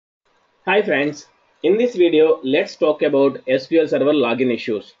Hi friends, in this video let's talk about SQL Server login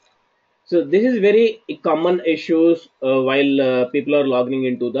issues. So this is very common issues while people are logging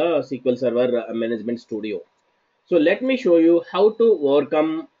into the SQL Server Management Studio. So let me show you how to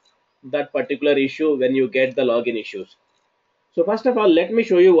overcome that particular issue when you get the login issues. So first of all, let me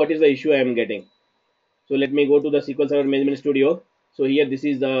show you what is the issue I am getting. So let me go to the SQL Server Management Studio. So here this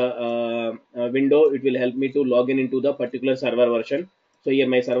is the window. It will help me to log in into the particular server version. So here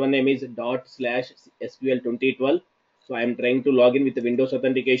my server name is /SQL 2012. So I am trying to log in with the Windows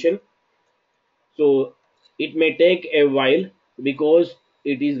authentication. So it may take a while because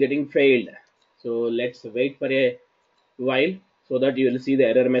it is getting failed. So let's wait for a while so that you will see the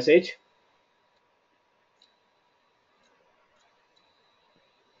error message.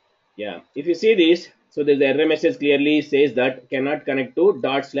 Yeah, if you see this, so the error message clearly says that cannot connect to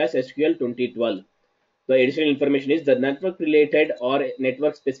 /SQL 2012. The additional information is the network related or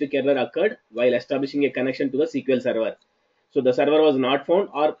network specific error occurred while establishing a connection to the SQL server. So the server was not found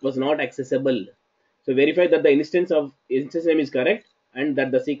or was not accessible. So verify that the instance name is correct and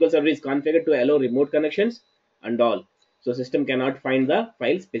that the SQL server is configured to allow remote connections and all. So system cannot find the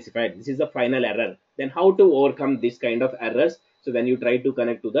file specified. This is the final error. Then how to overcome this kind of errors? So when you try to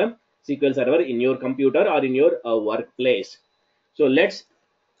connect to the SQL server in your computer or in your workplace. So let's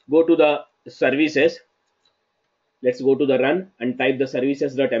go to the services. Let's go to the run and type the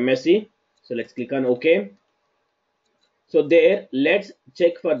services.msc. So let's click on OK. So there, let's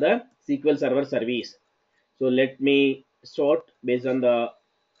check for the SQL Server service. So let me sort based on the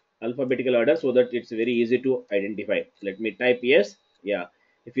alphabetical order so that it's very easy to identify. Let me type yes. Yeah.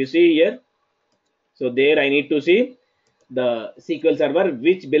 If you see here, so there I need to see the SQL Server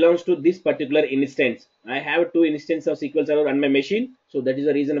which belongs to this particular instance. I have two instances of SQL Server on my machine. So that is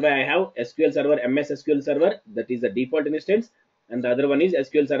the reason why I have SQL Server MS SQL Server, that is the default instance, and the other one is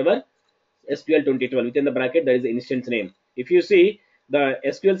SQL Server SQL 2012. Within the bracket there is the instance name. If you see, the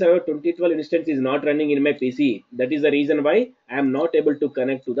SQL Server 2012 instance is not running in my PC. That is the reason why I am not able to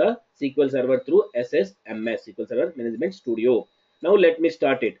connect to the SQL Server through SSMS, SQL Server Management Studio. Now let me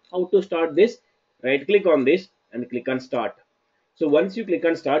start it. How to start this? Right click on this and click on start. So once you click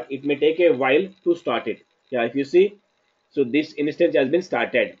on start, it may take a while to start it. Yeah, if you see, so this instance has been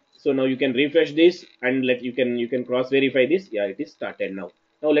started. So now you can refresh this and you can cross verify this. Yeah, it is started now.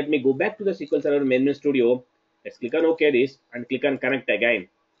 Now let me go back to the SQL Server Management Studio. Let's click on OK this and click on connect again.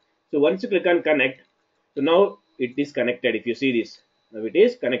 So once you click on connect, so now it is connected. If you see this, now it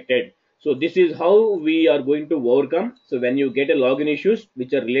is connected. So this is how we are going to overcome. So when you get a login issues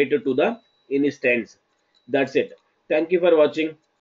which are related to the instance, that's it. Thank you for watching.